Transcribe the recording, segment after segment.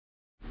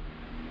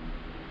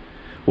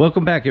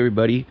Welcome back,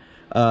 everybody.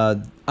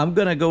 I'm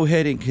going to go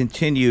ahead and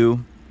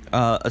continue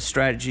a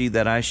strategy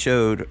that I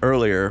showed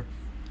earlier.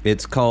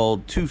 It's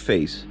called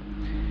Two-Face,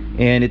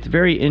 and it's a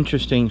very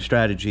interesting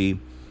strategy.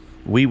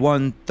 We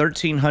won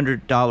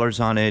 $1,300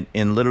 on it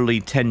in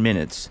literally 10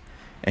 minutes,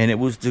 and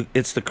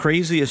it's the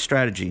craziest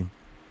strategy.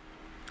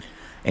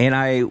 And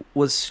I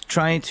was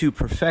trying to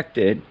perfect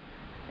it,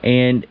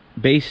 and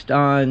based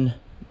on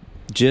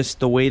just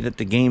the way that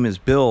the game is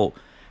built,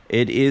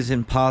 it is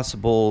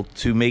impossible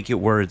to make it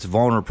where it's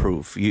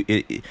vulnerable.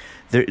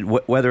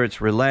 Whether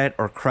it's roulette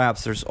or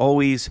craps, there's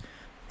always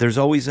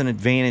an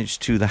advantage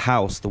to the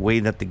house, the way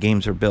that the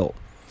games are built.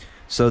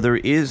 So there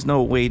is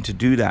no way to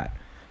do that.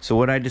 So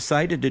what I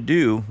decided to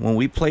do when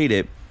we played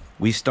it,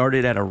 we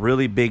started at a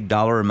really big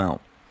dollar amount.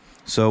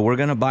 So we're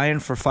going to buy in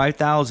for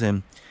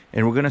 $5,000,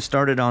 and we're going to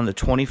start it on the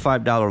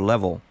 $25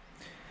 level.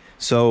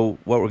 So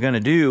what we're going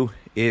to do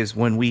is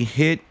when we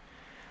hit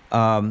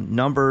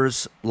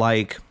numbers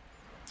like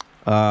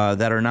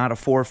that are not a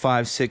 4,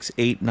 5, 6,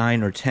 8,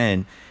 9, or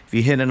 10. If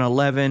you hit an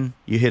 11,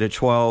 you hit a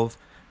 12,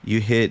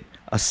 you hit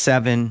a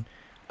 7,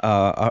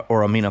 a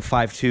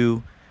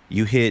 5-2,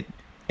 you hit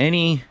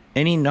any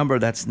number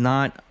that's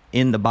not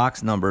in the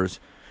box numbers,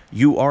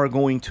 you are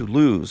going to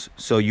lose.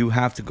 So you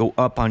have to go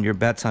up on your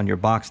bets on your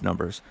box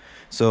numbers.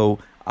 So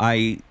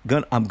I'm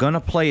gonna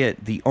play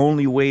it the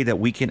only way that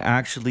we can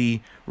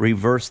actually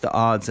reverse the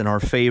odds in our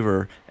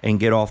favor and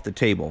get off the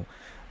table.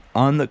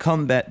 On the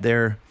come bet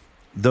there,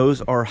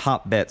 those are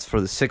hop bets for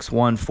the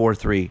 6-1,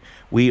 4-3.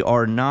 We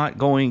are not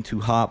going to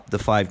hop the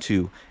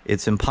 5-2.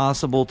 It's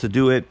impossible to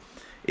do it.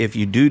 If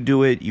you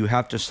do it, you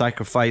have to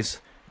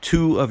sacrifice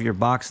 2 of your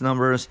box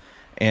numbers,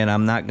 and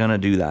I'm not going to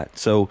do that.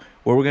 So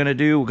what we're going to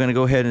do, we're going to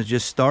go ahead and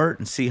just start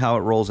and see how it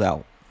rolls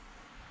out.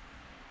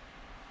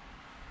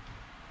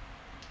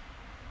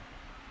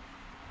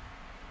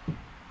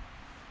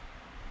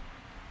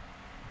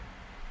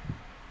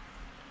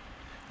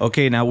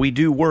 Okay, now we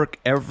do work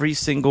every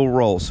single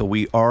roll, so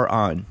we are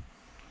on.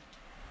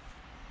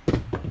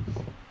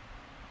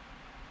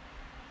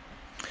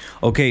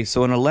 Okay,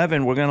 so in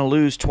 11, we're going to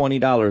lose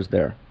 $20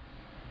 there.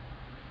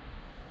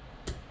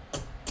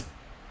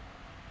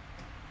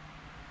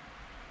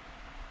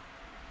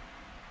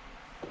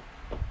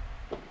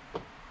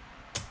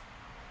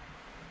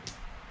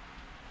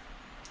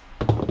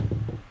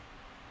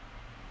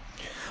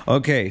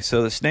 Okay,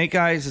 so the Snake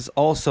Eyes is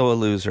also a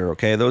loser,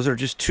 okay? Those are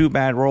just 2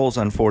 bad rolls,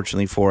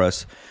 unfortunately, for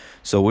us.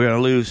 So we're going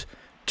to lose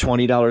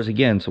 $20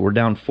 again, so we're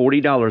down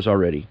 $40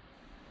 already.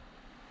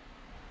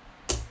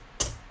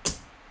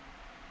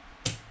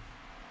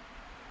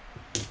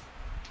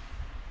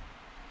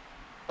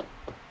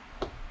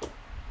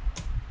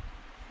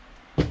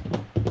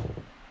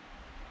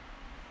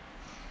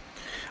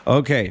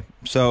 Okay,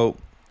 so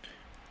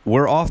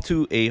we're off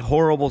to a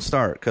horrible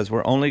start because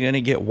we're only going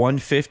to get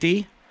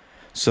 $150.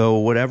 So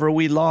whatever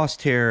we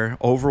lost here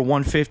over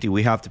 $150,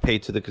 we have to pay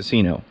to the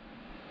casino.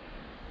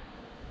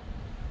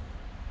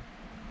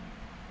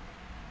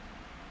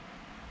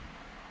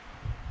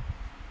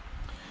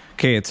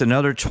 Okay, it's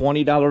another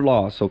 $20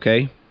 loss,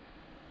 okay?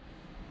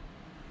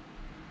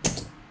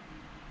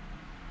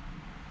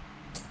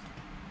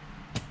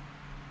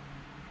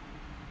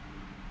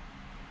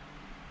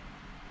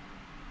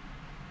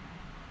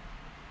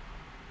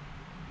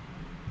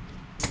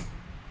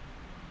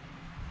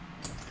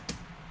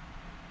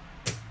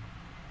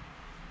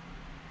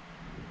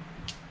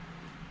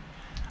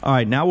 All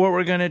right, now what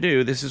we're going to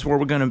do, this is where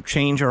we're going to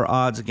change our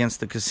odds against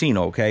the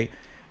casino, okay?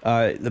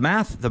 The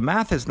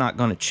math is not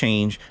going to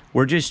change.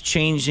 We're just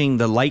changing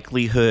the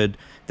likelihood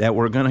that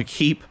we're going to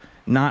keep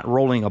not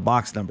rolling a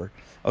box number.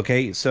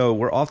 Okay, so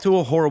we're off to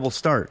a horrible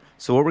start.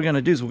 So what we're going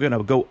to do is we're going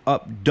to go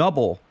up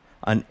double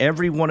on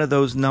every one of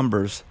those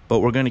numbers, but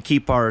we're going to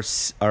keep our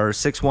 6,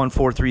 1,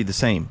 4, 3 the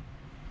same.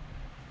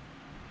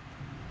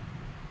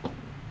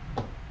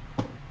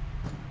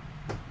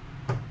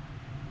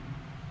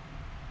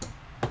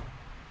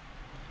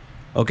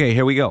 Okay,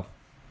 here we go.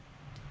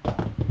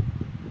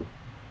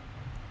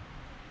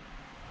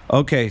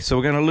 Okay, so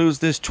we're going to lose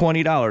this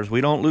 $20. We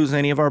don't lose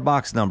any of our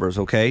box numbers,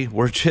 okay?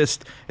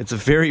 It's a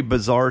very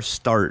bizarre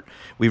start.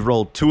 We've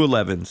rolled 2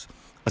 11s,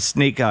 a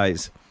Snake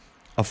Eyes,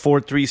 a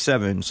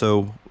 4-3-7.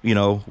 So,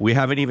 we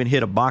haven't even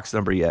hit a box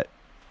number yet.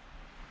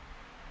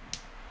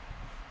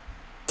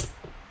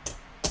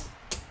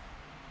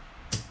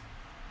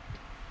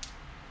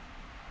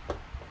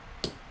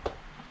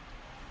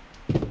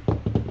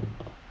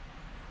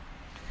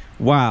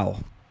 Wow,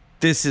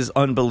 this is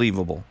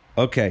unbelievable.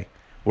 Okay,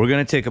 we're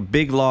going to take a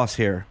big loss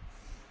here.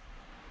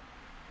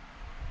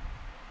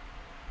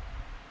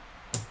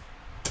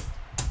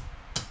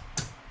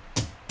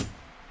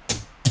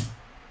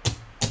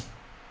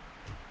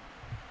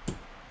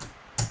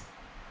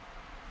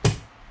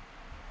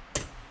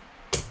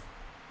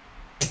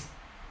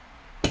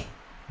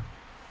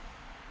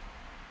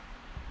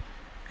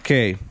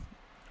 Okay,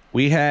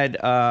 we had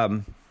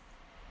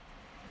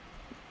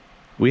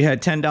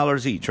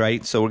 $10 each,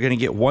 right? So we're going to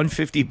get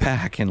 $150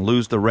 back and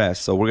lose the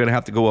rest. So we're going to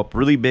have to go up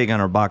really big on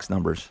our box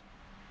numbers.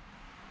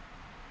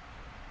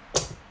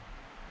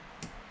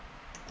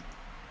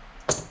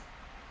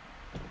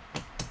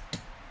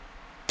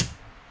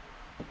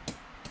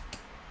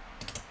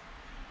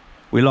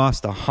 We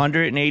lost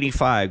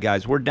 185,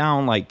 guys. We're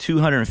down like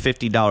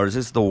 $250. This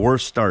is the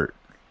worst start.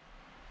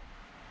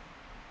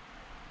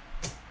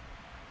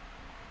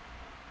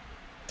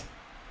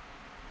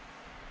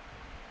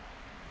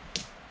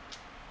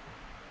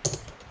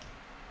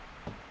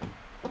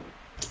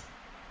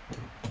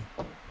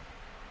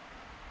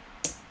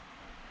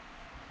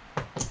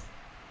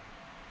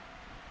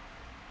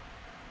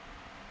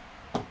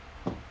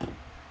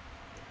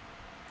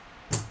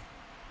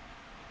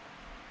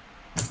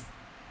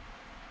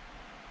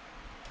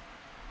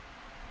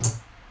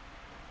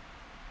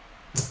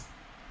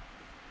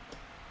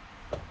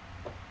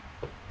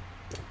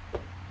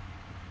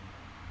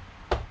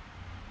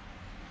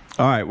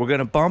 All right, we're going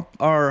to bump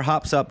our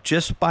hops up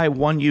just by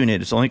 1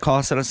 unit. It's only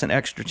costing us an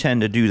extra 10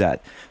 to do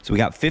that. So we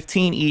got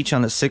 15 each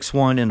on the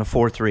 6-1 and the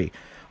 4-3.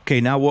 Okay,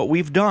 now what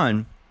we've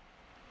done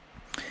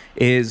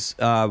is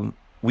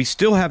we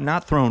still have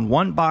not thrown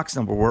one box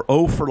number. We're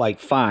 0 for like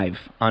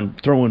 5 on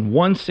throwing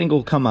one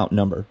single come out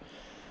number.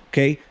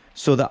 Okay,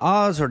 so the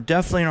odds are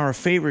definitely in our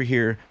favor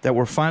here that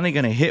we're finally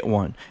going to hit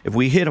one. If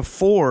we hit a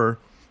 4,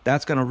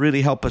 that's going to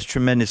really help us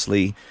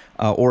tremendously,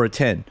 or a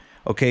 10.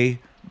 Okay.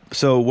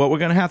 So what we're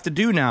going to have to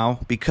do now,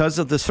 because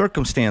of the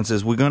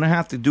circumstances, we're going to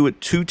have to do it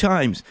 2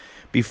 times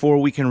before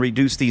we can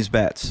reduce these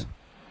bets.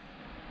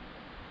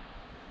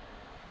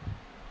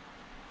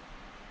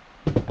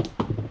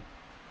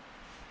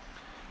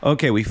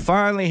 Okay, we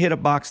finally hit a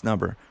box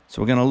number.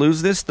 So we're going to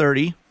lose this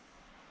 30.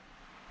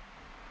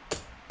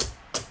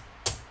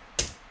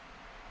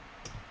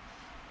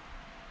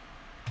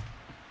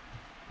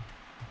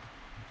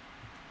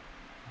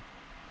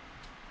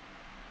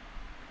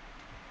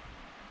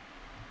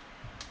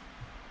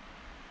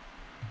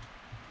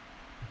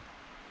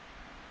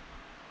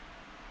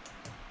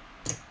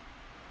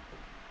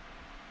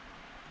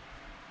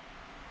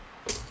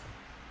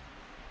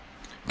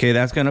 Okay,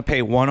 that's going to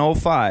pay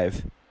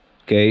 105.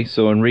 Okay,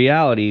 so in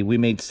reality, we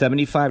made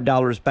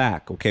 $75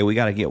 back. Okay, we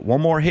got to get one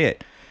more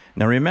hit.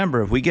 Now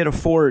remember, if we get a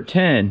 4 or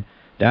 10,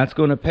 that's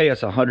going to pay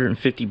us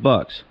 150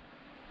 bucks.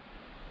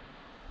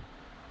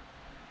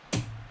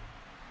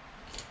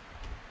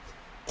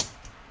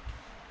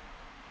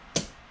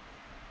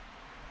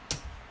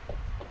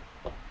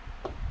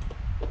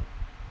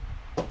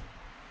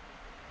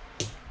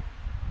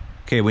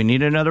 Okay, we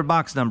need another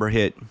box number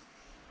hit.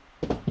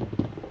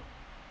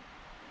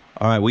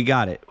 All right, we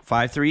got it.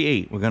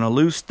 538. We're going to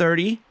lose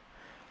 30.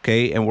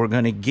 Okay, and we're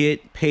going to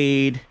get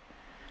paid.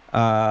 We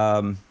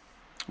got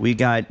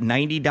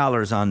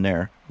 $90 on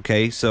there.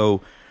 Okay,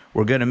 so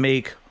we're going to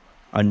make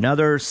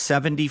another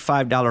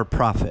 $75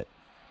 profit.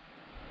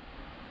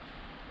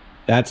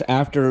 That's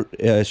after,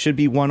 should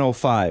be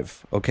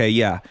 105. Okay,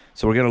 yeah.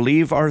 So we're going to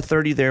leave our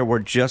 30 there. We're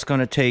just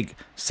going to take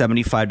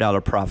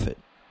 $75 profit.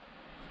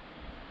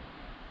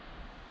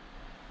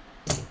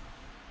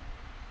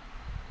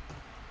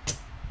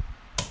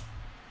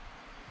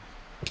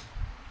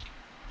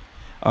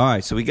 All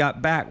right, so we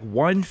got back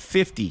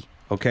 150,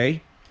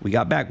 okay? We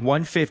got back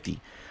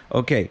 150.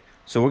 Okay,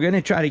 so we're going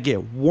to try to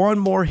get one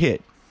more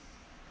hit.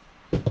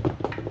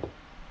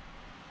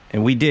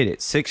 And we did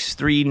it,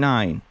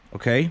 639,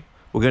 okay?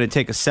 We're going to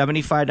take a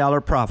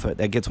 $75 profit.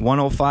 That gets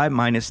 105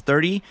 minus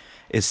 30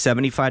 is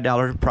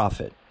 $75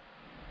 profit.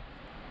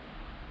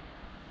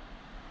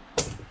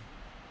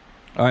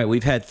 All right,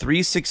 we've had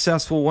 3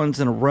 successful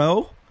ones in a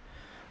row.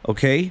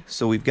 Okay,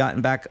 so we've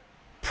gotten back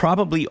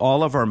probably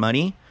all of our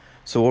money.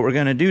 So what we're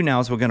going to do now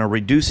is we're going to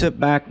reduce it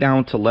back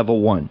down to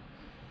level 1.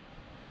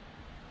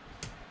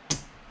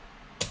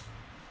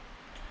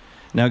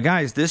 Now,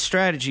 guys, this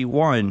strategy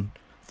won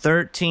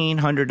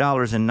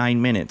 $1,300 in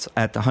 9 minutes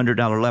at the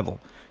 $100 level.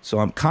 So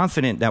I'm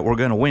confident that we're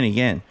going to win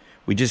again.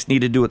 We just need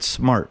to do it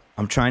smart.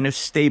 I'm trying to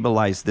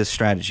stabilize this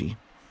strategy.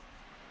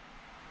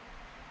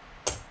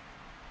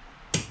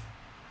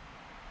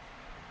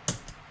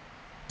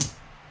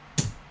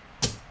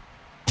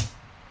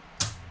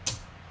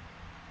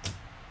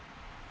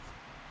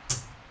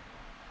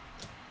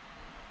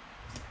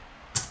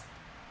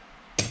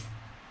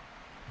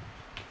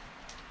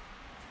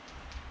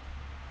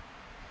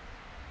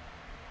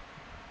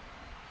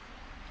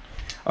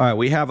 All right,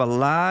 we have a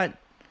lot.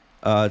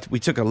 We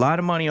took a lot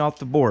of money off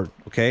the board.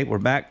 Okay, we're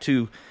back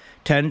to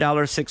 $10,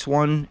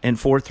 6-1 and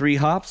 4-3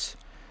 hops.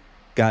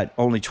 Got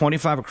only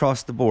 25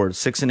 across the board.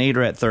 6 and 8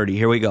 are at 30.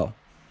 Here we go.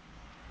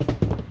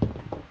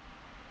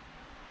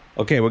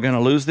 Okay, we're going to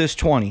lose this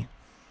 20.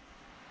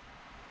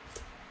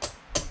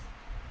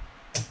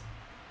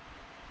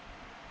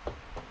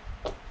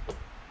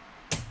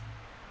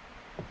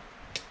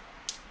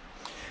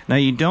 Now,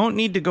 you don't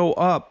need to go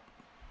up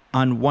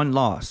on one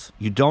loss.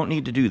 You don't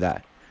need to do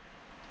that.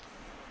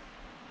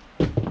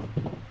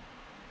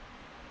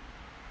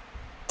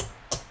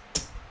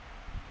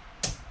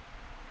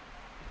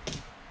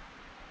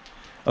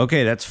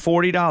 Okay, that's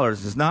 $40.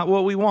 It's not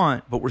what we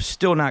want, but we're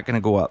still not going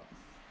to go up.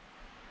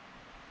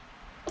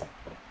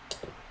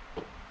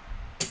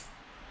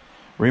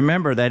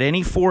 Remember that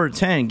any 4 or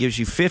 10 gives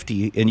you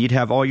 50, and you'd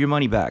have all your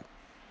money back.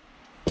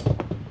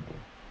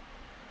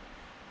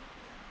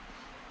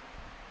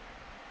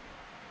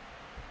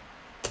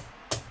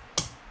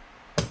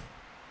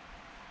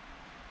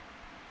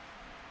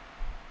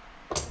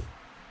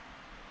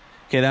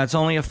 Okay, that's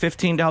only a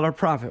 $15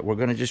 profit. We're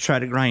going to just try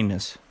to grind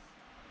this.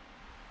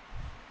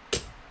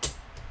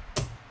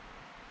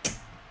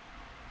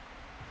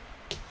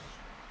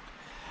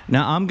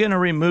 Now, I'm going to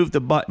remove the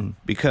button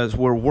because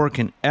we're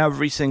working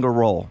every single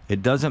roll.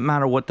 It doesn't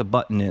matter what the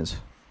button is.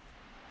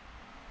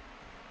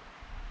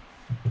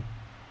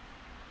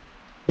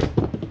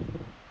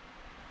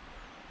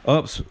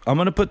 Oops, I'm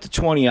going to put the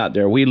 20 out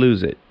there. We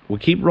lose it. We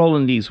keep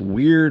rolling these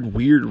weird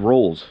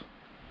rolls.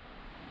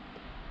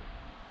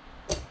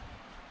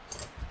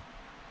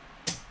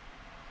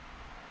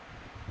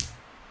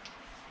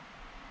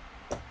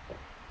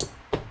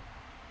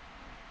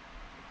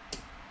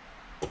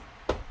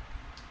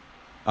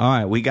 All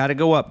right, we got to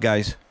go up,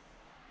 guys.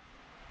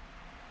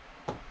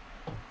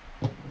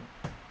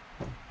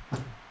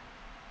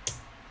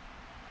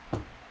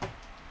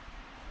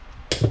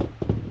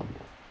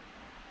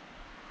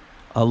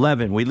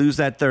 $11. We lose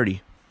that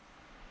 30.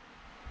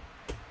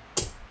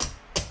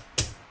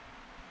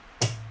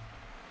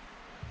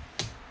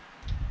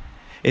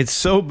 It's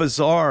so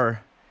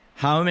bizarre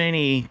how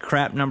many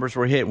crap numbers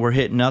we're hitting. We're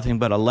hitting nothing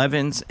but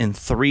 11s and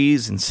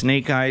 3s and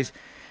snake eyes.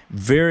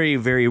 Very,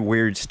 very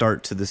weird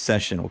start to the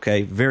session,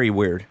 okay? Very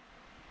weird.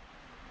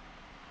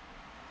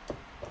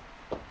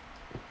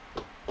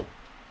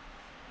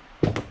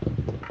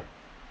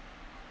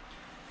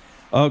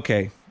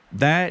 Okay,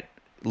 that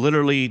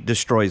literally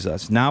destroys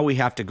us. Now we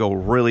have to go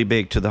really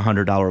big to the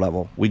 $100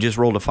 level. We just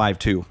rolled a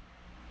 5-2.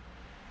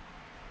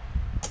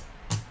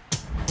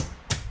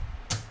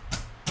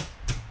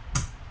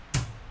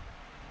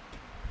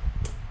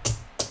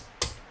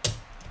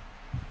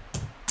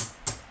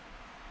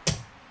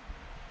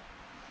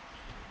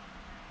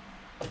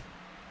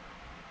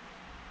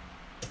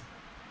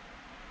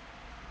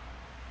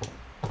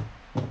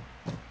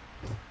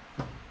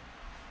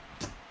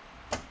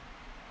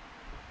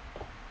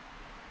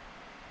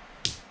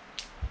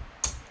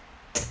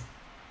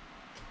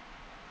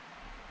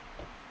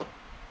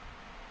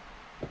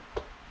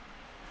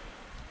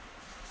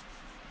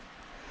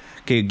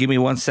 Okay, give me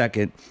 1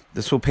 second.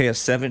 This will pay us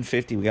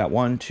 $750. We got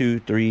 1, 2,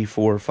 3,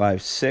 4,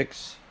 5,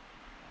 6.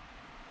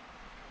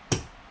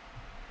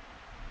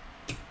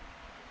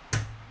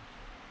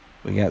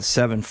 We got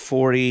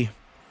 $740.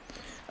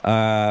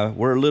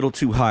 We're a little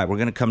too high. We're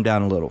going to come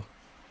down a little.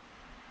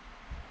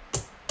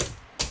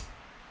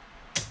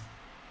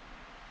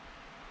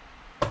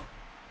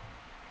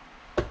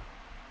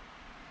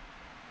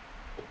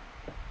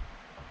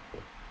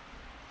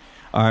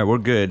 All right, we're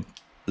good.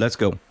 Let's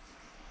go.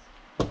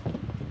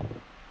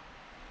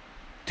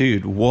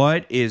 Dude,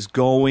 what is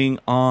going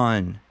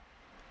on?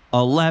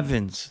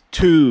 11s,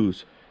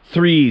 2s,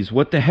 3s.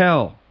 What the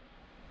hell?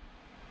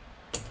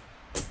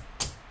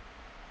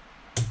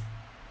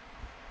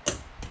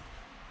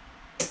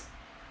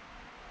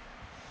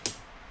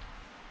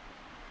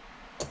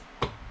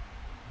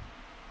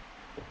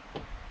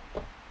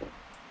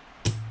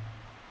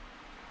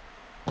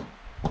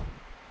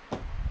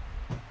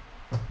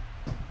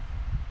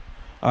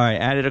 All right,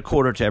 added a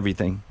quarter to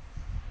everything.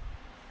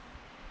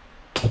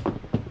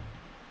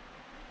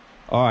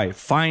 All right,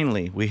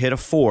 finally, we hit a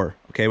 4.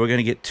 Okay, we're going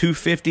to get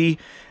 $250,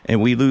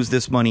 and we lose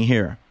this money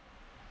here.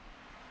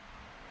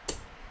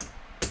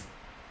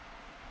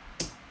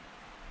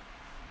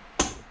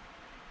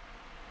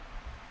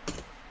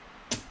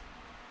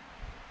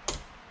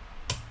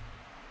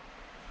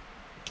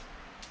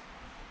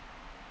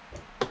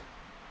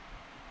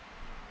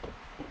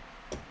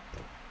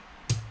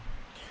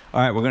 All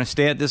right, we're going to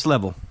stay at this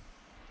level.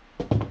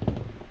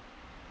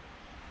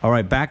 All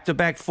right,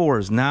 back-to-back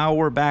 4s. Now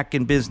we're back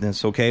in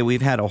business, okay?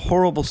 We've had a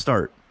horrible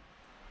start.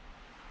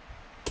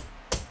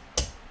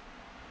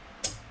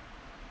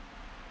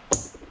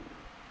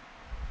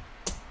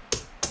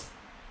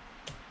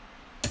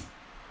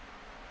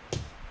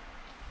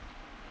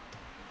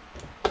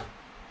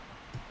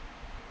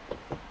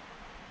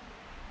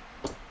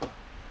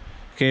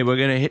 Okay, we're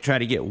going to try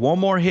to get one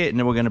more hit, and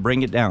then we're going to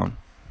bring it down.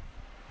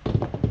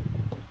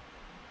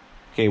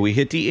 Okay, we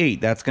hit the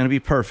 8. That's going to be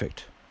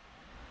perfect.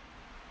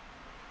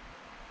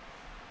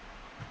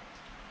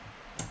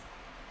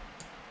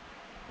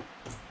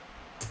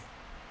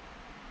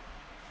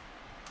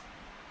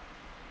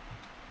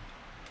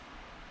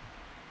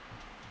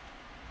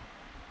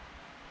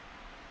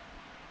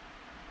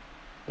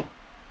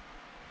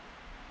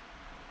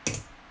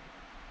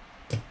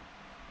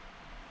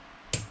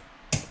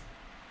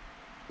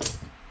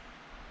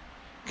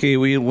 Okay,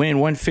 we win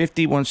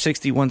 150,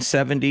 160,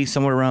 170,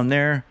 somewhere around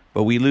there.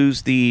 But we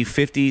lose the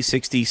 50,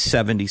 60,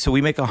 70. So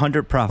we make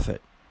 100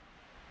 profit.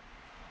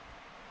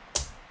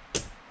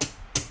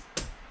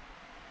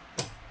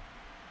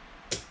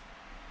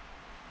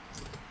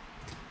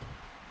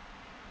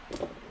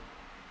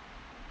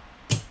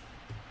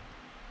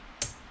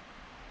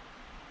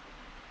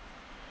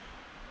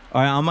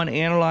 All right, I'm going to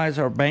analyze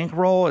our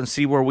bankroll and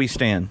see where we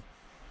stand.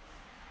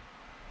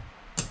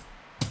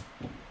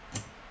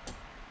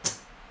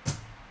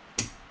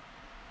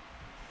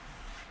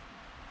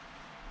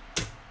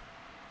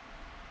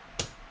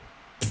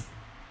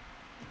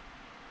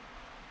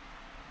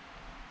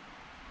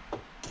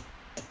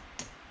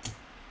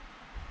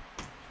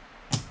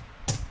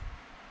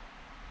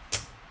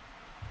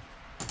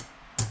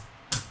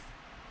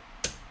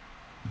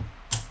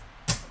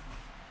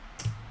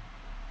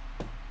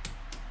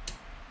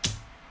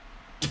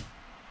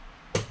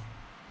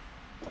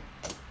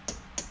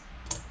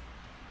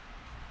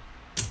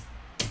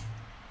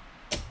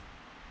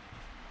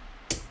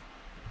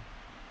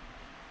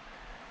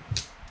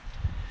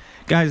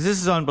 Guys,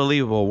 this is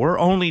unbelievable. We're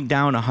only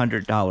down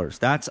 $100.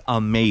 That's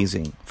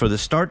amazing. For the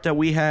start that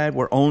we had,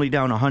 we're only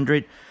down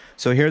 100.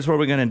 So here's what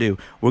we're going to do.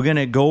 We're going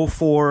to go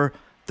for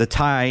the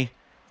tie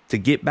to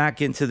get back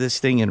into this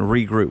thing and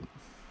regroup.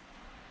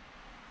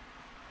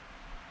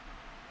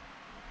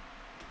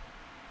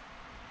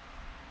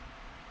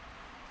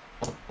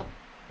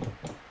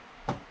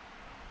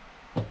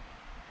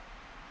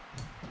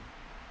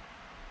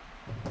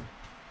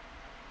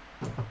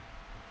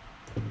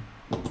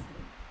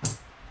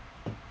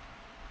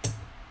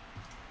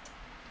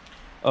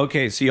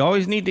 Okay, so you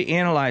always need to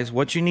analyze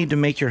what you need to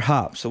make your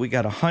hop. So we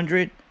got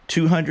 100,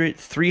 200,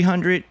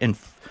 300, and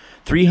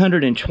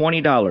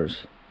 $320.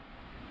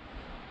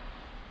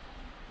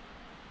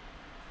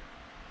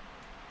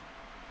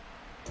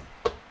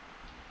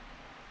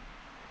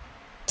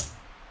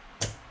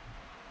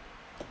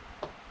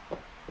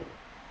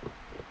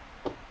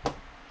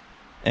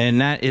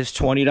 And that is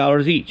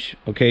 $20 each.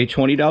 Okay,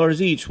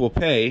 $20 each will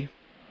pay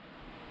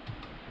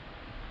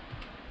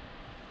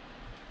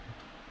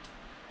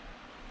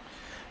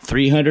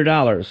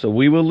 $300. So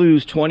we will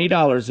lose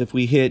 $20 if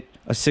we hit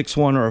a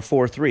 6-1 or a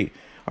 4-3.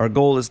 Our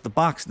goal is the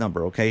box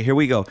number. Okay, here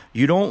we go.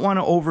 You don't want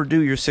to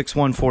overdo your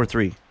 6-1,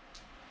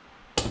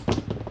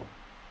 4-3.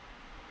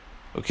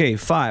 Okay,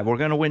 5. We're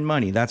going to win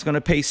money. That's going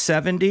to pay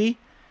 70,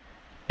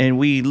 and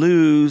we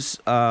lose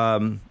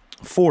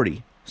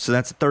 40. So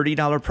that's a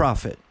 $30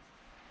 profit.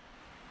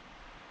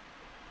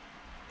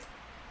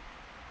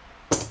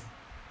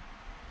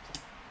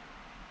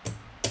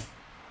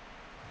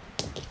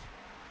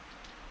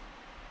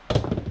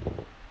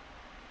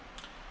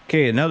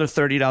 Okay, another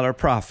 $30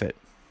 profit.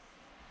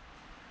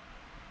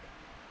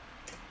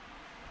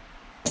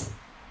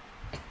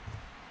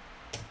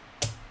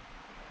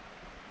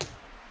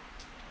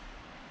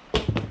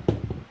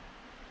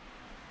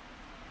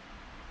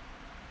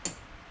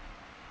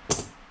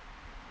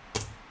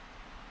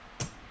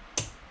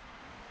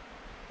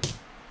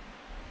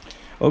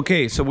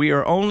 Okay, so we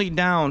are only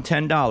down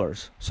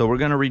 $10. So we're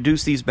going to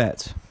reduce these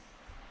bets.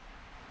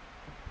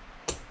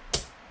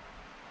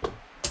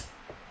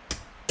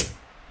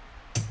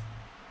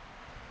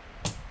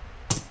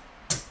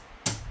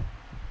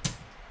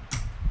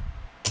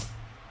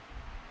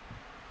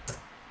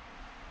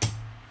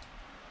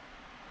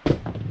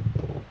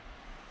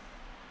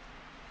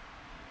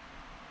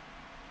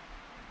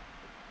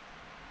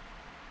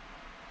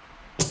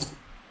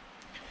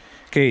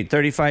 Okay,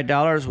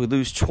 $35, we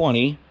lose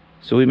 20,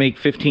 so we make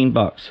 15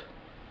 bucks.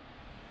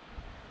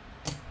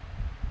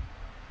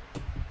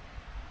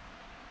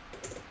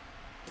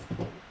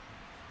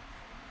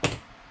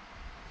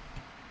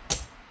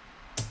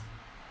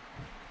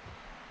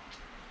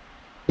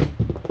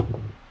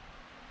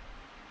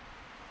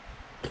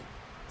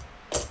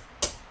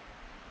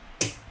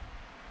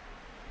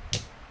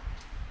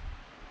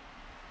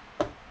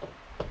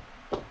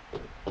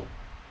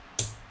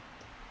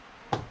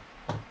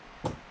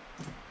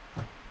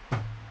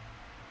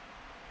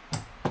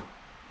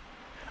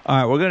 All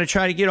right, we're going to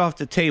try to get off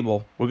the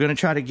table. We're going to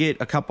try to get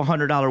a couple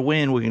 $100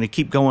 win. We're going to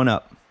keep going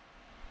up.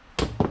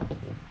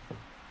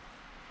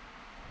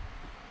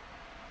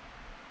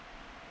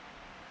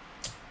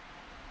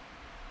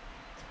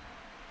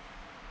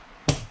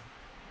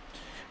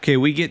 Okay,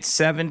 we get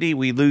 70,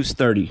 we lose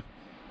 30.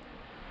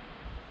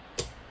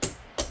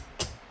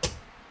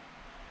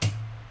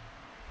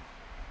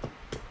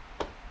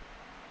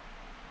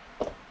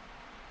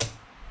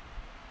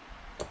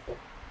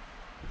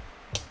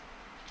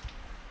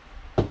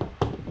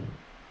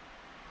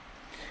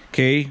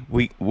 Okay,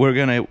 we're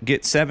going to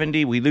get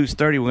 70, we lose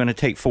 30, we're going to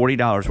take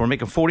 $40. We're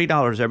making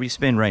 $40 every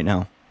spin right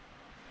now.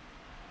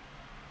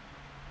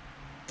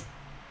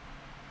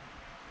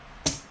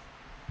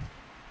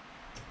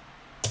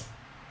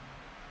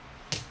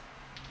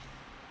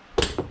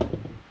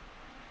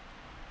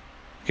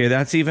 Okay,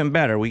 that's even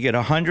better. We get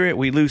 100,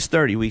 we lose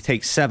 30, we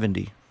take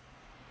 70.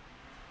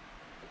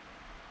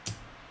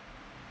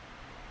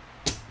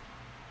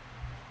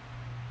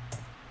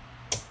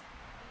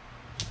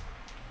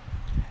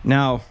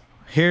 Now,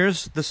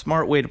 here's the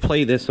smart way to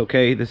play this,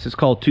 okay? This is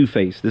called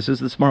two-face. This is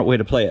the smart way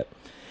to play it.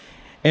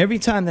 Every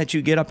time that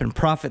you get up in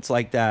profits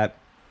like that,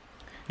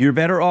 you're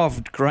better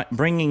off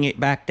bringing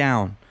it back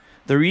down.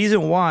 The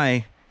reason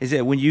why is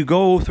that when you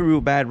go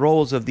through bad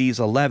rolls of these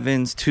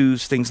 11s,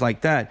 2s, things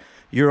like that,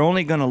 you're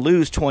only going to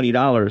lose $20,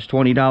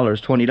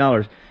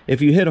 $20.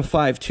 If you hit a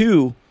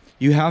 5-2,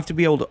 you have to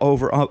be able to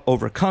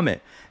overcome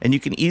it. And you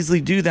can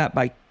easily do that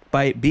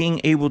by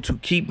being able to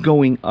keep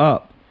going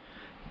up.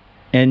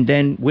 And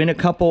then win a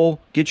couple,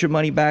 get your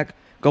money back,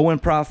 go in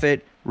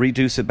profit,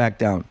 reduce it back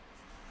down.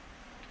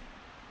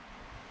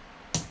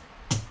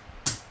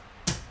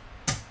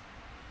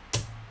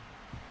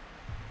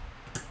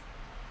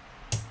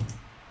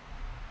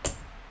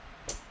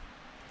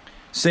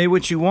 Say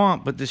what you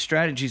want, but this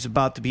strategy is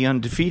about to be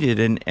undefeated.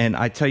 And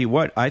I tell you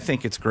what, I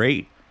think it's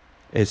great.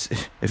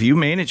 If you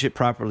manage it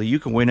properly, you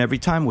can win every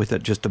time with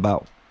it, just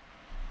about.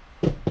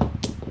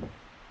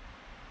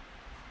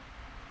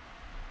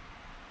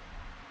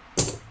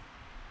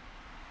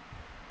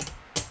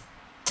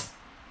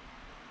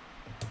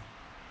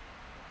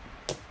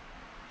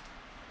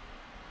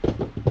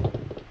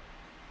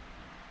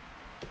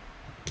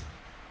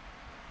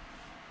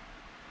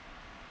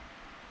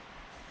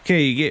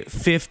 Okay, you get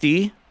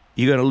 50,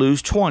 you're going to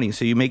lose 20,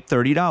 so you make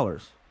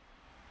 $30.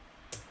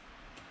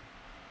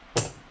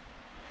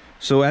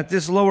 So at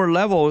this lower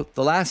level,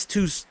 the last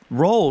two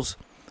rolls,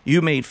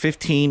 you made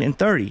 15 and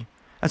 30.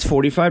 That's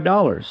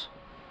 $45.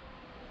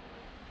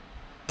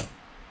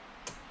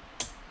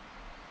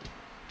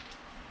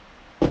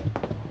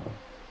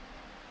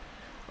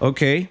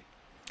 Okay,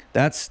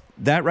 that's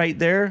that right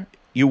there.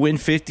 You win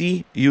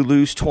 50, you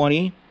lose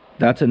 20.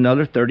 That's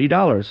another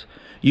 $30.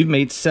 You've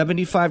made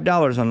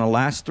 $75 on the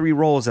last three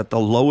rolls at the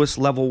lowest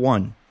level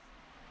one.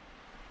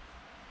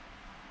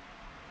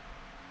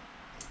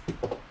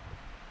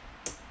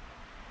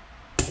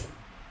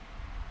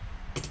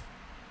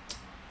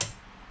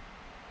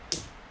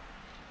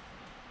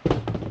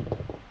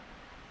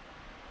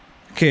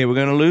 Okay, we're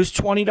going to lose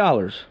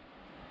 $20.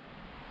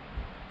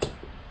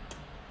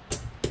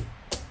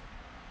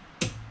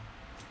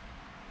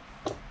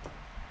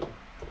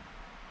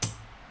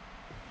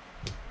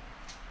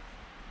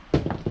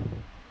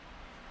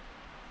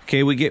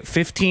 Okay, we get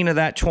 15 of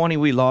that 20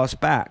 we lost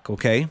back,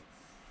 okay?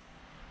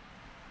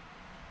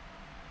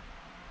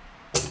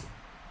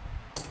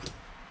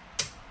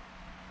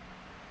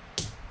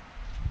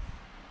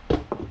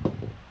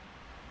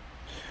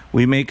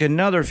 We make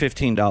another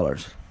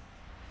 $15.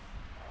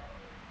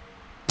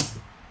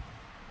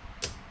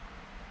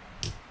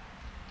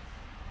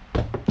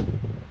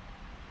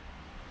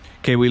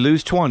 Okay, we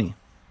lose 20.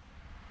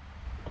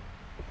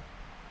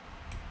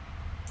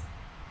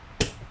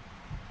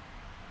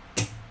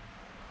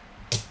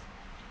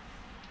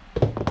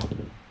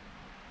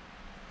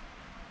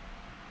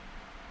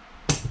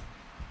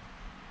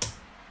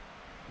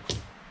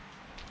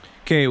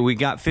 Okay, we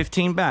got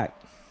 15 back.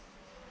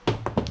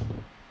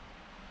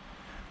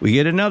 We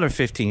get another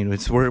 15.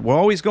 We're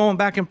always going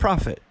back in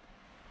profit.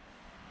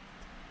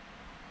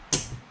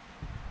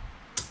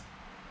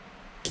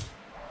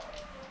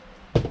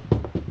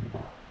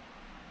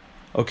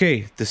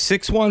 Okay, the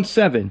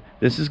 617.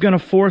 This is going to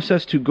force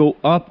us to go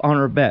up on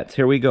our bets.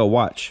 Here we go.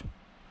 Watch.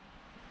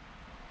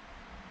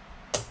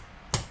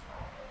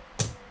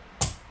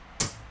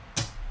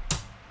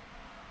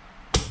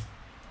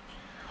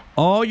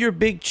 All your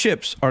big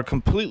chips are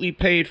completely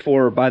paid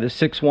for by the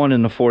 6-1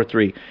 and the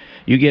 4-3.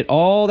 You get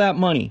all that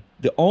money.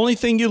 The only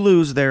thing you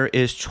lose there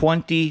is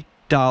 $20.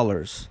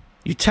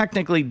 You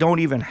technically don't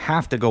even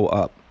have to go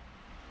up.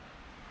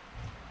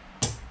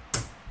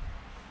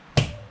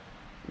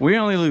 We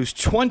only lose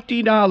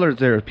 $20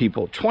 there,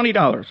 people.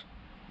 $20.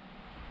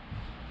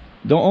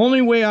 The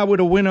only way I would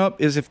have went up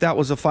is if that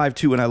was a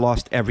 5-2 and I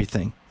lost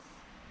everything.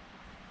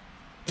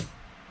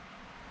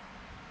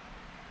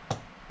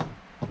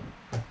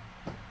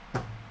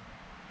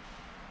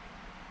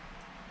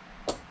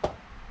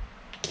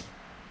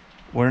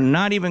 We're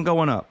not even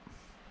going up.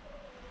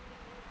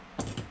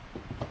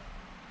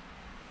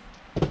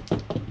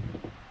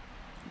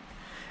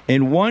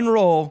 In one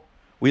roll,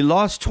 we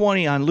lost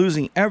 20 on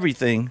losing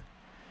everything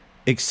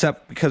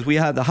except because we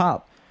had the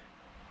hop.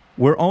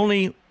 We're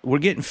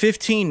getting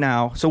 15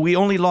 now, so we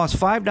only lost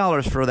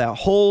 $5 for that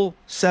whole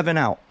 7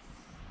 out.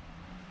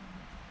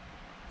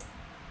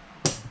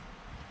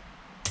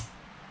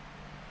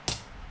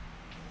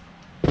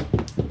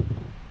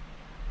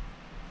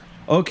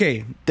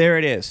 Okay, there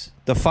it is.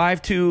 The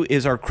 5-2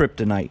 is our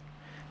kryptonite.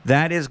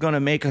 That is going to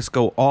make us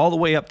go all the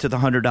way up to the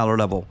 $100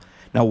 level.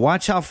 Now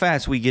watch how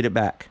fast we get it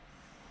back.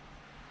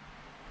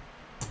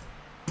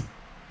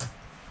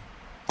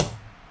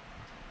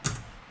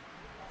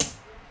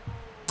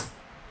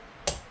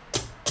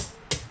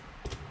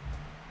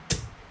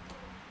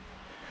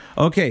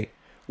 Okay,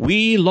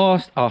 we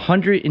lost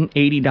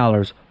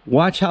 $180.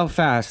 Watch how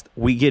fast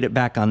we get it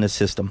back on this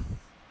system.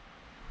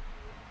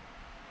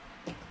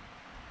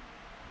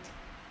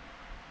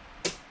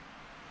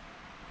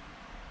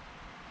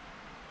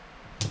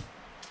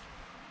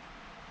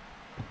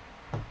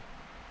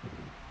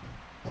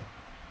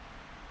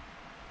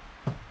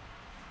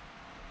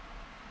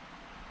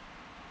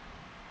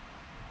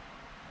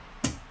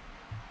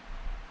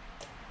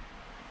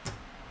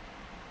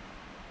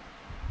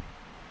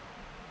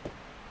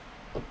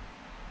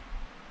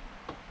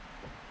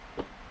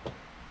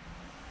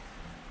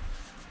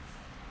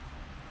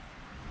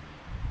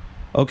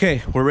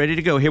 Okay, we're ready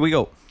to go. Here we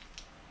go.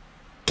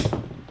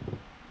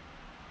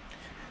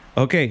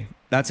 Okay,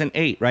 that's an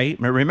 8, right?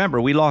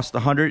 Remember, we lost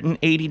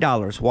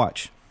 $180.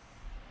 Watch.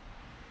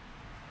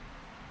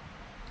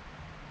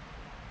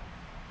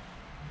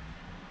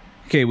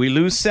 Okay, we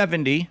lose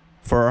 70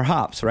 for our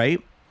hops,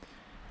 right?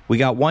 We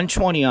got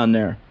 120 on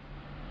there.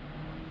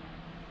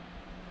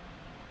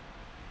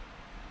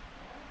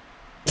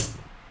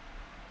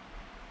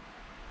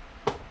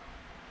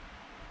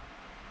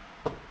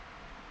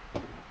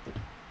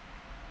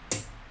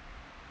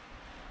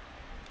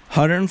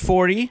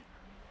 $140,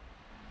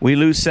 we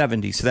lose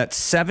 70. So that's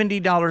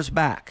 $70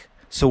 back.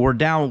 So we're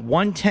down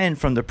 110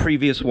 from the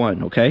previous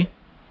one, okay?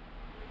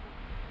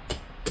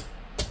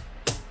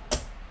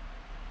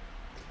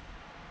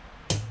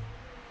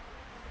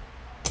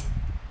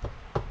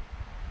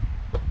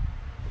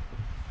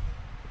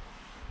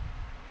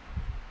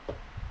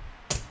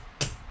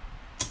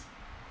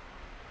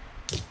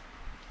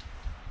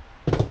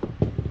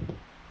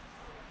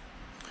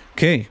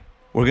 Okay,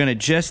 we're going to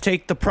just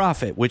take the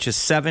profit, which is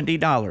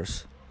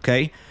 $70.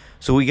 Okay,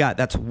 so we got,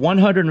 that's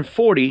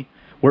 140.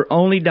 We're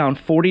only down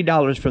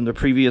 $40 from the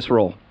previous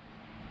roll.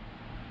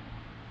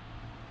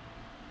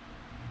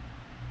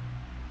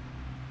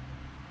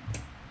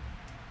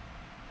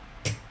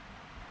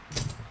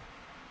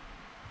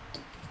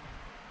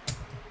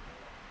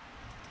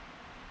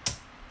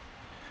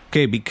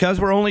 Okay, because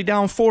we're only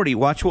down 40,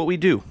 watch what we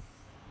do.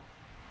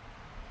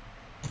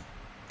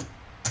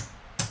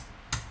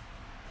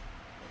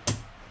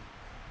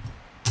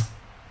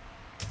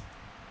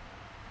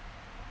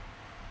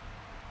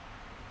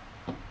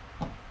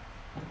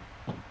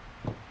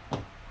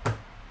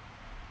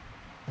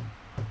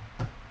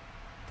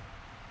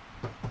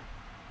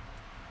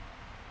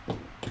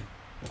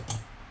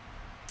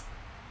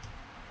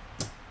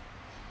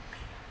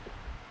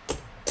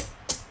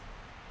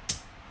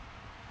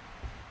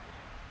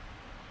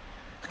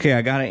 Okay,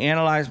 I got to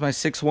analyze my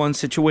 6-1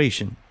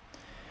 situation.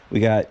 We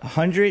got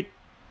 100,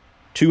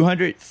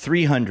 200,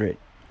 300,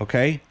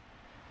 okay?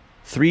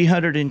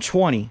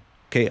 320.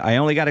 Okay, I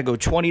only got to go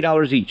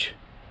 $20 each.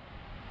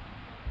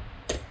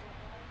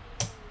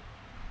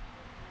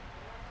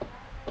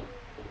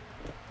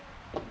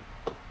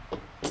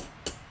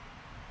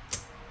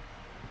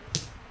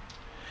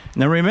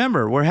 Now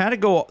remember, we had to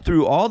go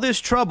through all this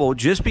trouble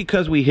just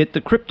because we hit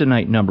the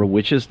kryptonite number,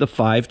 which is the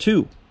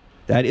 5-2.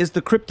 That is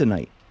the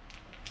kryptonite.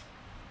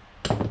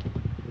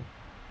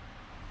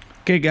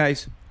 Okay,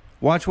 guys,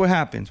 watch what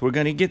happens. We're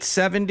going to get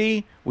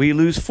 70. We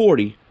lose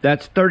 40.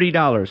 That's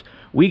 $30.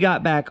 We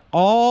got back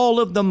all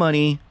of the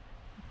money,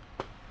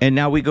 and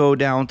now we go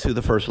down to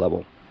the first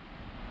level.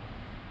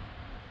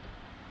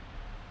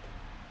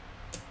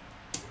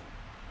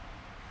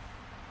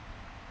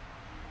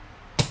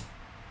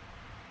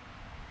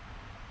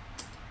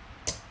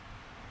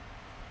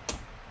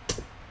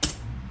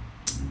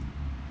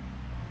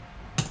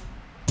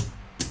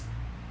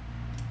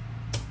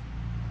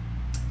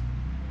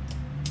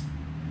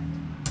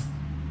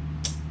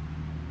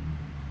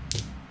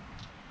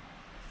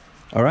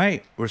 All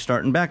right, we're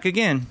starting back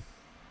again.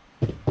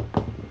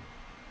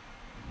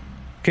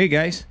 Okay,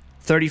 guys,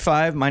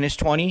 35 minus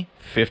 20,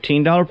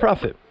 $15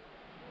 profit.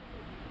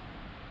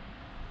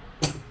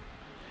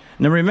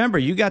 Now remember,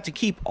 you got to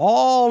keep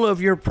all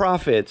of your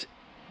profits,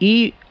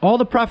 all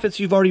the profits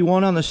you've already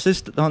won on the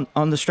system,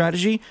 on the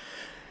strategy.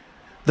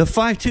 The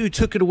 5-2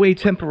 took it away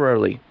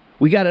temporarily.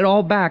 We got it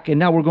all back, and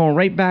now we're going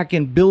right back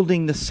and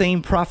building the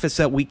same profits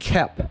that we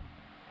kept.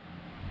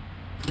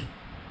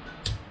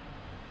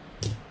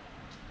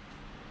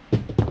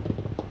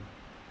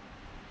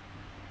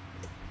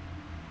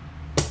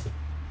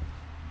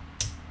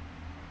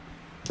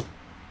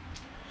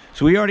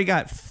 So we already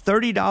got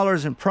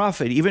 $30 in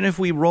profit. Even if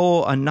we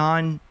roll a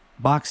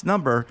non-box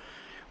number,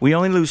 we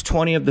only lose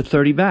 20 of the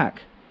 30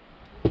 back.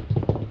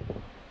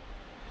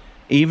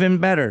 Even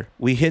better,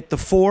 we hit the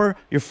 4.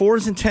 Your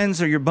 4s and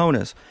 10s are your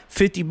bonus.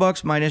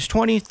 $50 minus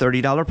 20,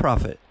 $30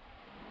 profit.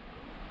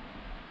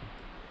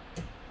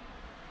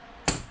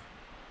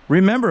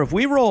 Remember, if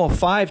we roll a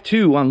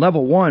 5-2 on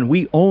level 1,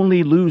 we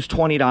only lose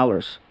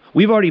 $20.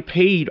 We've already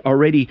paid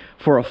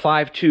for a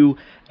 5-2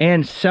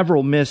 and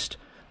several missed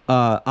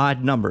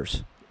odd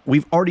numbers.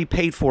 We've already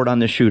paid for it on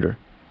this shooter.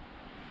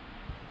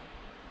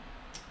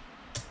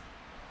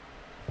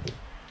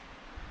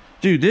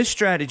 Dude, this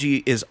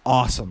strategy is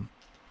awesome.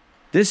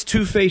 This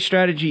two-phase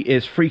strategy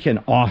is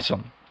freaking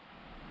awesome.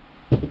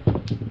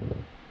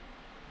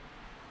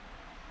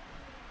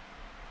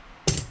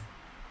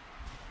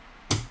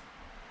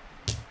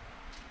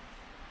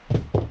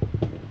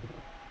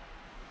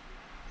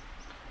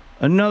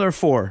 Another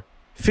 4.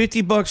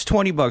 $50,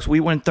 $20. We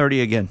win 30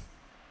 again.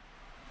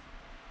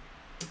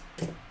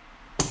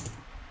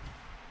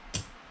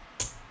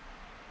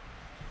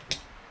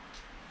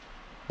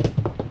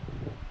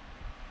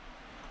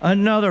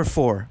 Another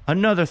 4,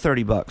 another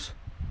 $30.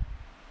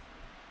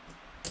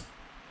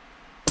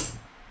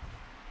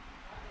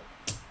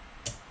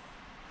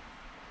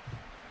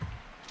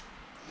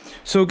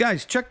 So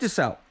guys, check this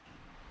out.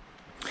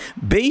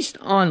 Based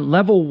on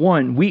level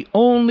 1, we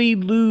only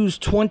lose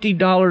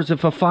 $20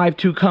 if a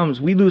 5-2 comes.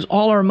 We lose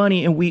all our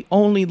money and we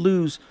only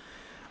lose...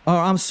 Oh,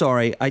 I'm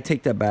sorry. I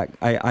take that back.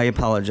 I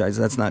apologize.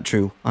 That's not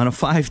true. On a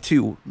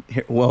 5-2...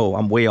 Whoa,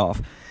 I'm way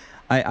off.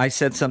 I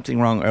said something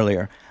wrong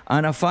earlier.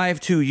 On a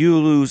 5-2, you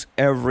lose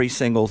every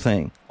single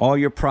thing. All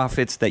your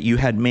profits that you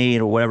had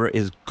made or whatever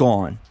is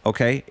gone,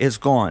 okay? It's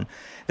gone.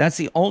 That's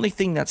the only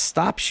thing that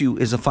stops you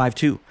is a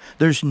 5-2.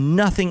 There's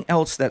nothing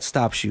else that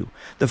stops you.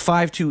 The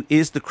 5-2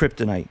 is the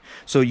kryptonite.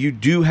 So you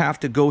do have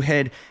to go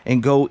ahead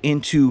and go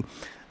into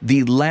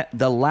the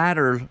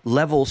ladder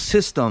level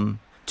system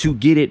to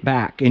get it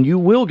back. And you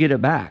will get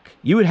it back.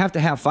 You would have to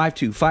have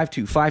 5-2,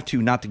 5-2,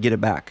 5-2 not to get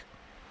it back.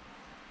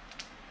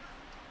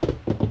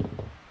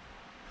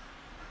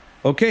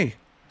 Okay,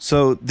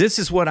 so this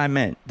is what I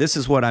meant. This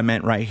is what I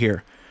meant right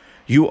here.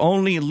 You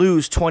only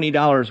lose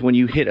 $20 when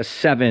you hit a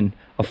 7,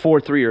 a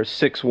 4-3, or a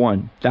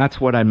 6-1. That's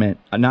what I meant,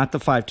 not the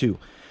 5-2.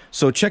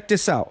 So check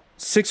this out.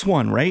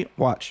 6-1, right?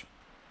 Watch.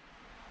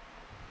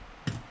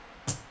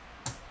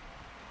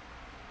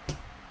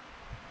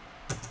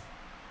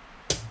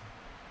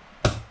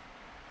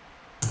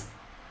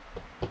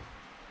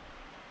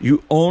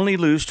 You only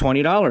lose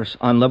 $20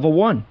 on level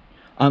 1.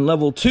 On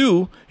level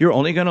 2, you're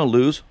only going to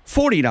lose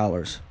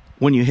 $40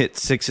 when you hit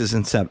 6s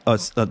and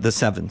the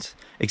 7s,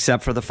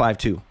 except for the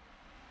 5-2.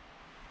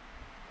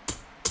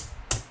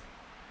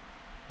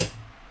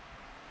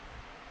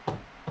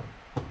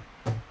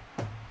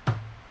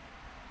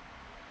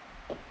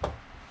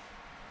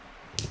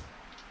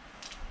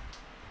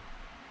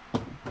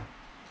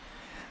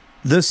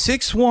 The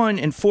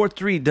 6-1 and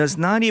 4-3 does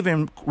not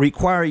even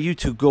require you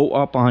to go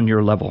up on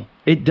your level.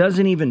 It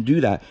doesn't even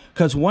do that,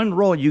 because one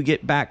roll you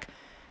get back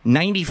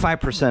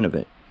 95% of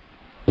it.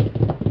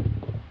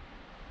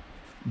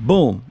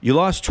 Boom. You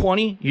lost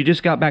 20, you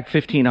just got back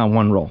 15 on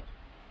one roll.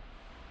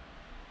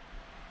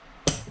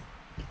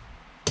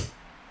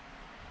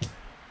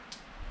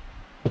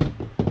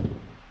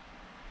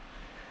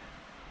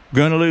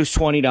 Gonna lose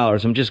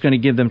 $20. I'm just gonna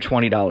give them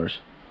 $20.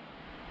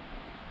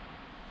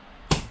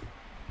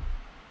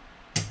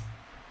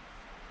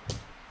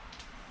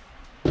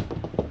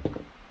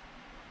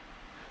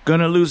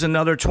 Gonna lose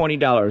another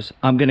 $20.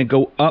 I'm gonna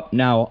go up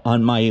now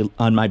on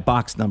my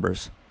box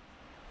numbers.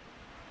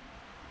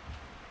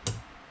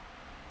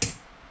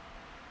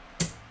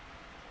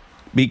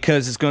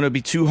 Because it's gonna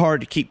be too hard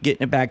to keep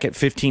getting it back at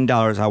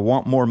 $15. I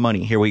want more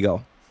money. Here we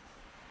go.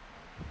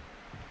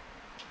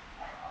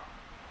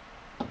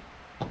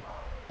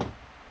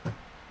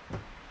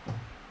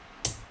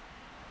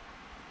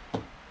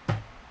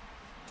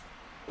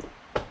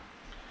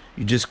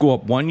 You just go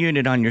up 1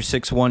 unit on your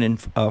 6-1 and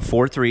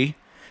 4-3.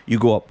 You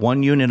go up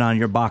 1 unit on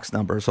your box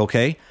numbers,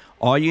 okay?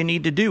 All you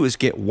need to do is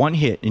get 1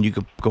 hit, and you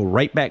can go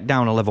right back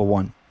down to level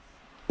 1.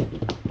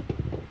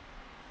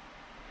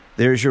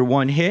 There's your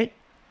 1 hit.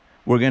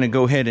 We're going to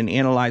go ahead and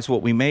analyze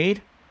what we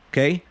made,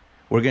 okay?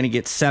 We're going to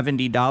get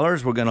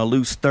 $70. We're going to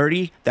lose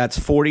 30. That's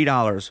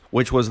 $40,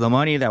 which was the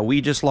money that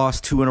we just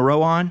lost 2 in a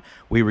row on.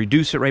 We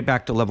reduce it right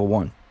back to level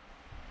 1.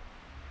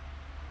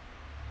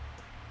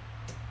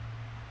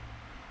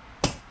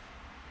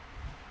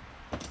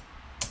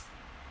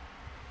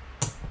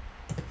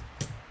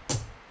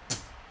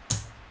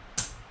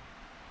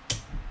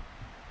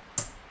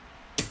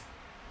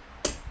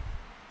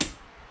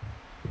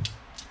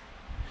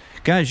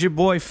 Guys, your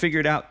boy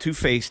figured out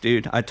two-face,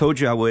 dude. I told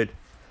you I would.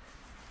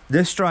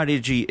 This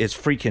strategy is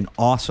freaking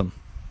awesome.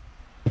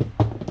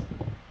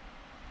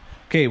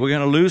 Okay, we're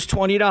going to lose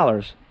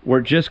 $20. We're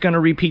just going to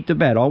repeat the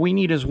bet. All we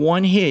need is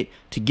 1 hit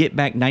to get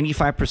back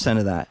 95%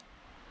 of that.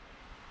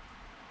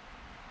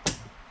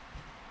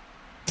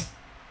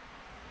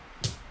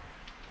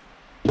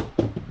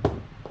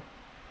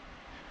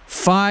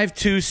 Five,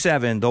 2,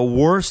 7, the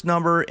worst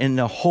number in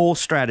the whole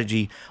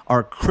strategy.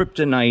 Our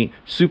kryptonite.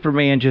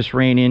 Superman just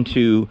ran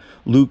into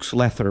Luke's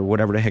Lether,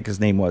 whatever the heck his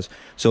name was.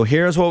 So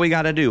here's what we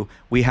got to do.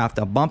 We have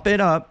to bump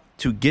it up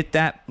to get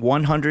that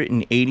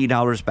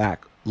 $180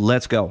 back.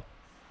 Let's go.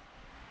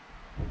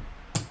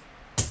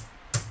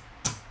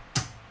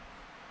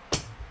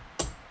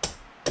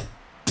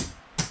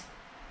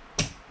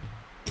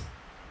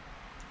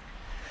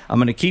 I'm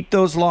going to keep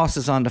those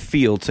losses on the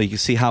field so you can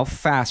see how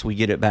fast we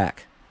get it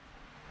back.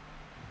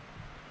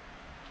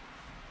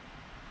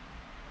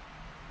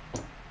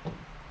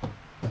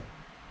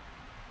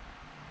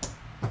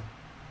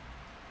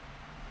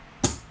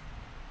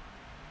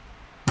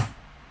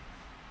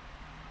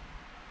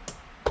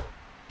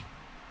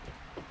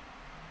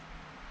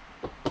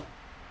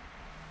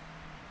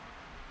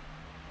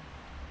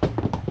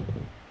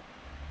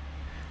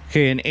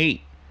 Okay, an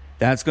 8.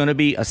 That's going to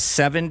be a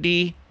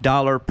 $70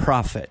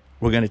 profit.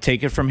 We're going to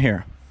take it from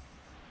here.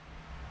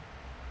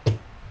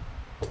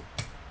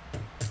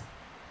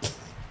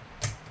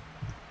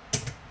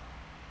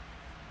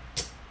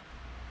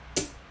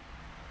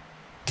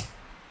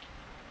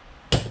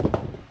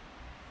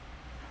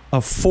 A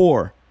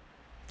 4.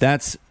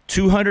 That's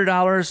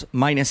 $200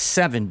 minus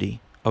 70.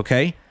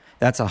 Okay,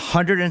 that's a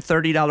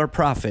 $130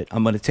 profit.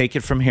 I'm going to take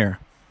it from here.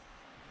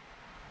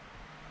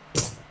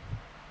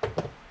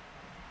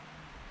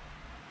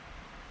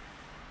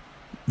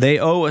 They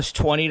owe us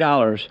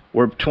 $20.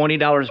 We're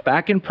 $20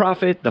 back in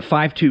profit. The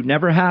 5-2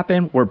 never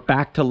happened. We're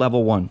back to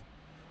level 1.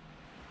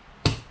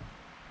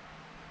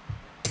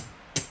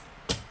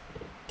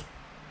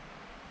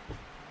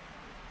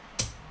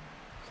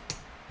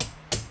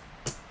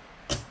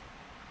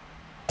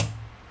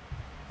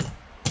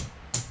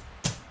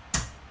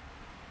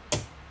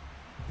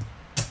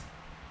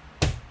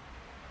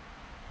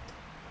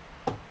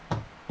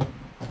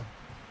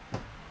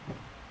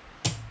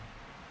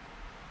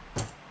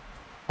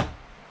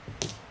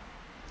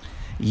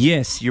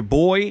 Yes, your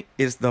boy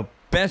is the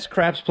best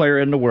craps player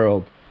in the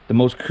world. The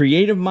most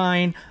creative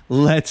mind.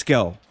 Let's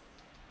go.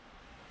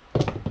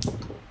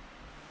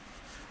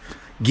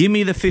 Give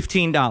me the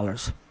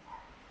 $15.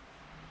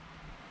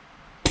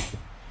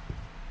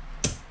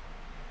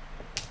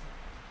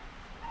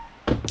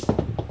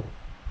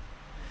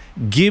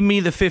 Give me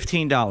the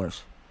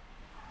 $15.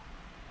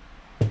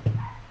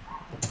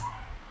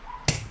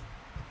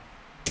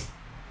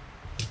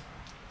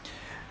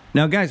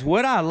 Now, guys,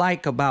 what I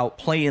like about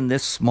playing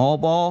this small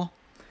ball,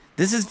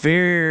 this is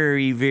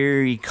very,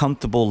 very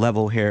comfortable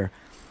level here.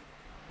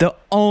 The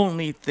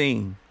only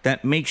thing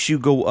that makes you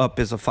go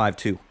up is a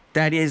 5-2.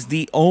 That is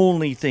the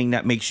only thing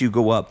that makes you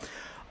go up.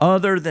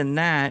 Other than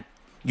that,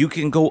 you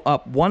can go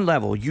up one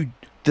level. The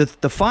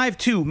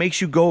 5-2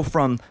 makes you go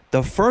from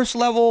the first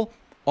level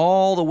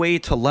all the way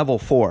to level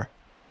 4.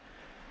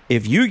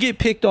 If you get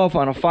picked off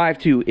on a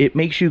 5-2, it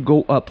makes you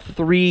go up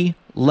 3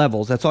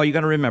 levels. That's all you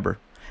got to remember.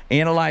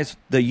 Analyze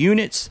the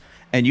units,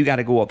 and you got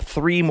to go up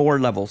 3 more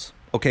levels.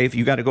 Okay, if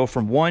you got to go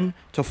from 1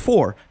 to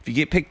 4. If you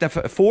get picked up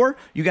at 4,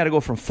 you got to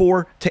go from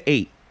 4 to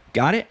 8.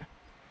 Got it?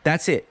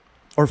 That's it.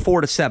 Or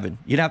 4 to 7.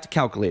 You'd have to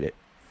calculate it.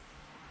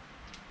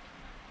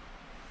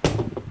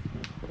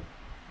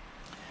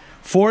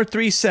 4,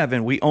 3,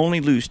 7. We only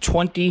lose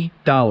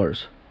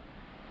 $20.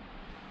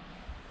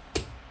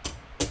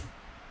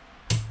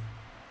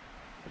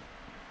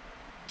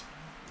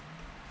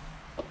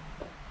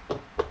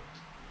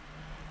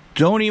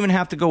 Don't even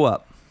have to go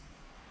up.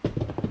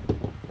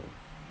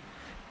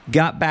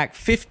 Got back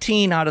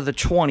 15 out of the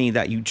 20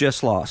 that you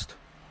just lost.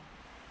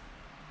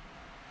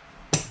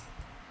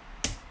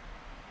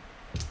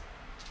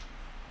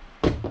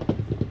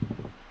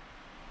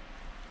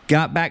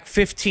 Got back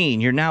 15.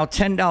 You're now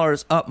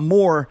 $10 up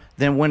more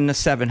than when the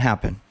 7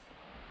 happened.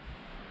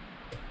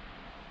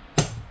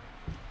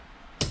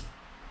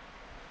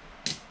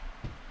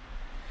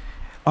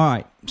 All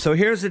right, so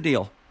here's the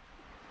deal.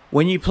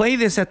 When you play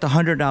this at the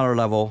 $100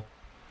 level,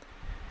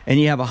 and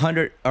you have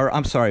 100, or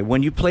I'm sorry,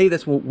 when you play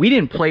this, well, we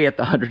didn't play at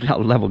the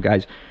 $100 level,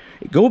 guys.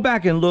 Go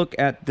back and look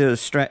at the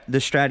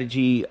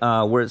strategy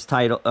where it's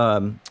titled,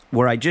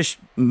 where I just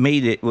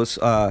made it was,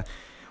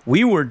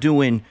 we were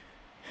doing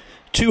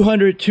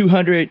 200,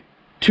 200,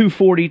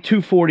 240,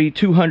 240,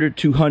 200,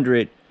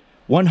 200,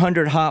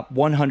 100 hop,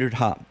 100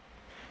 hop.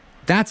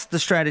 That's the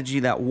strategy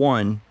that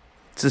won.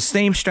 It's the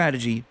same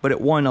strategy, but it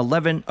won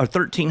 $1,100 or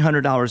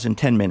 $1,300 in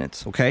 10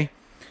 minutes, okay?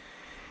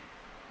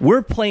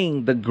 We're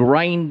playing the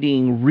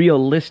grinding,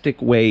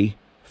 realistic way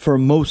for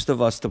most of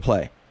us to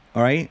play,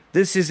 all right?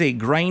 This is a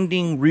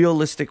grinding,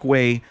 realistic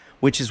way,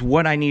 which is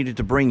what I needed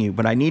to bring you,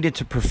 but I needed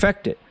to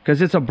perfect it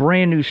because it's a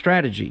brand new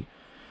strategy.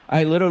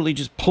 I literally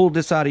just pulled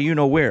this out of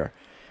you-know-where.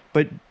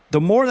 But the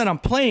more that I'm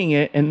playing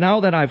it, and now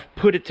that I've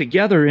put it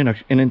together in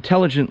an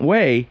intelligent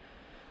way,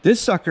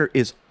 this sucker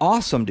is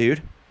awesome,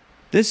 dude.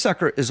 This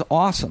sucker is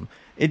awesome.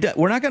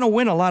 We're not going to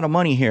win a lot of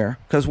money here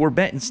because we're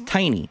betting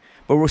tiny,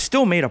 but we're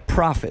still made a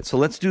profit. So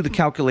let's do the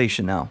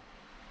calculation now.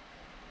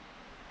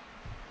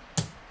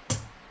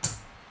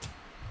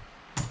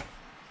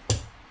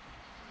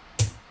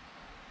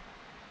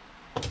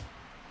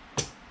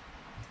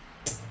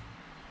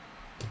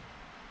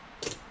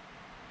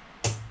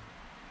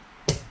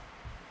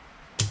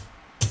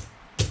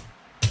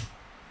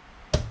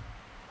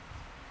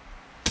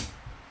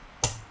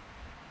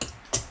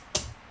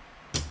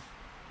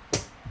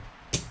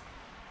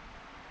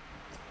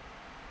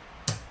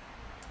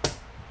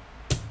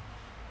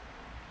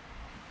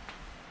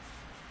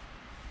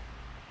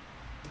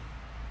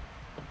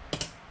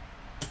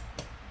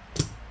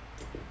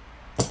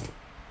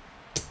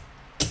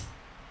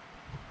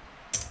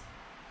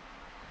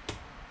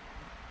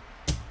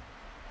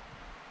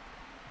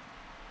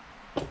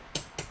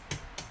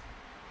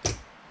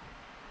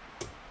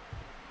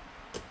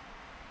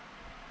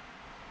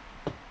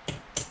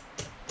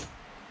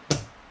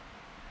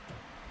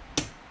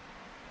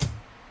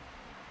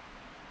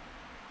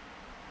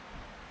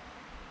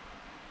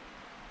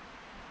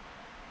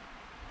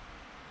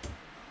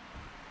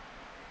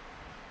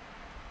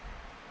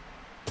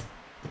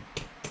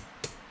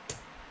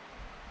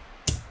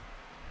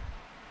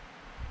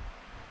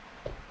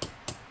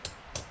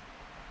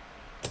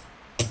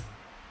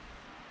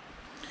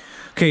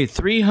 Okay,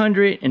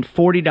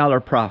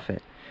 $340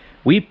 profit.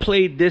 We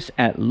played this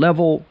at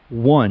level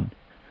 1.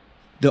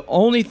 The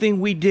only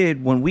thing we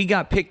did when we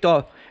got picked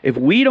off, if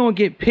we don't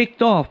get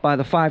picked off by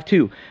the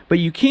 5-2, but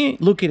you can't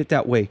look at it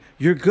that way.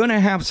 You're going to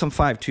have some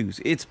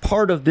 5-2s. It's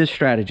part of this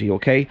strategy,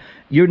 okay?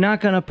 You're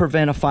not going to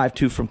prevent a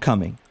 5-2 from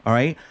coming, all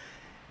right?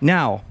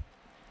 Now,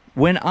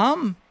 when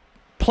I'm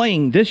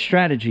playing this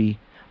strategy,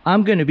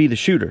 I'm going to be the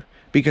shooter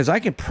because I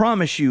can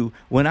promise you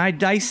when I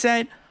dice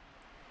set,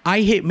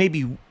 I hit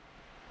maybe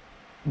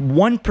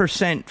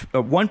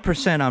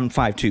 1% on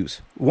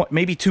 5-2s,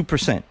 maybe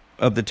 2%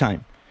 of the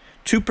time.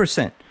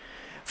 2%.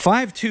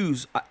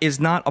 5-2s is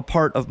not a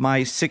part of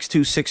my 6-2,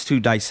 6-2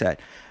 dice set.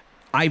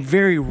 I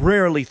very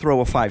rarely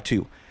throw a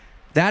 5-2.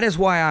 That is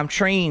why I'm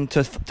trained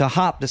to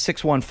hop the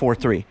 6-1,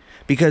 4-3.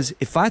 Because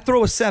if I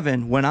throw a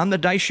 7 when I'm the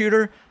dice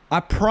shooter, I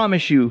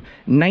promise you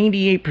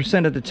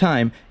 98% of the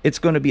time it's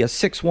going to be a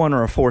 6-1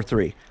 or a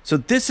 4-3. So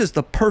this is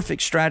the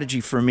perfect strategy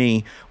for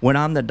me when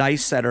I'm the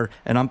dice setter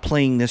and I'm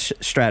playing this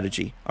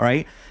strategy. All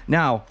right.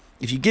 Now,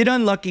 if you get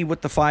unlucky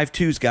with the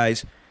 5-2s,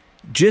 guys,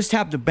 just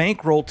have the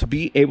bankroll to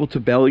be able to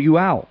bail you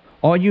out.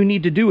 All you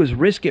need to do is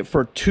risk it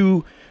for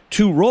two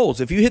rolls.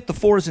 If you hit the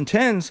 4s and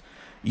 10s,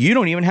 you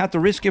don't even have to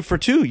risk it for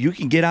 2. You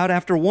can get out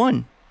after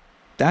 1.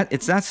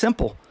 It's that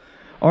simple.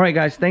 All right,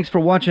 guys, thanks for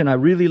watching. I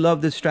really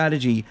love this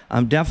strategy.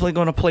 I'm definitely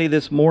going to play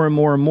this more and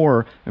more and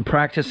more and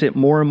practice it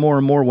more and more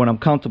and more when I'm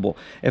comfortable.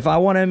 If I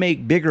want to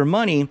make bigger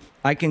money,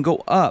 I can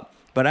go up,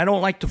 but I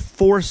don't like to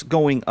force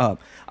going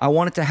up. I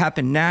want it to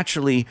happen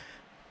naturally,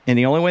 and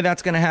the only way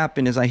that's going to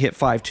happen is I hit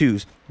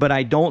 5-2s, but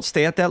I don't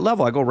stay at that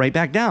level. I go right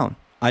back down.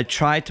 I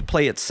try to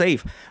play it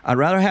safe. I'd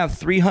rather have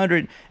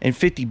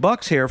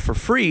 $350 here for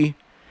free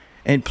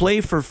and play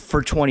for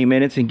 20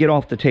 minutes and get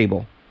off the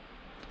table.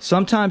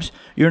 Sometimes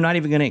you're not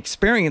even going to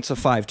experience a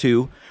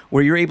 5-2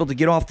 where you're able to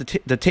get off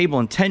the table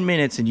in 10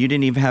 minutes and you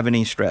didn't even have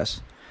any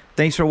stress.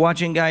 Thanks for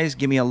watching, guys.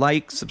 Give me a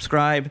like,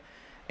 subscribe,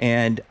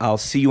 and I'll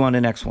see you on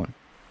the next one.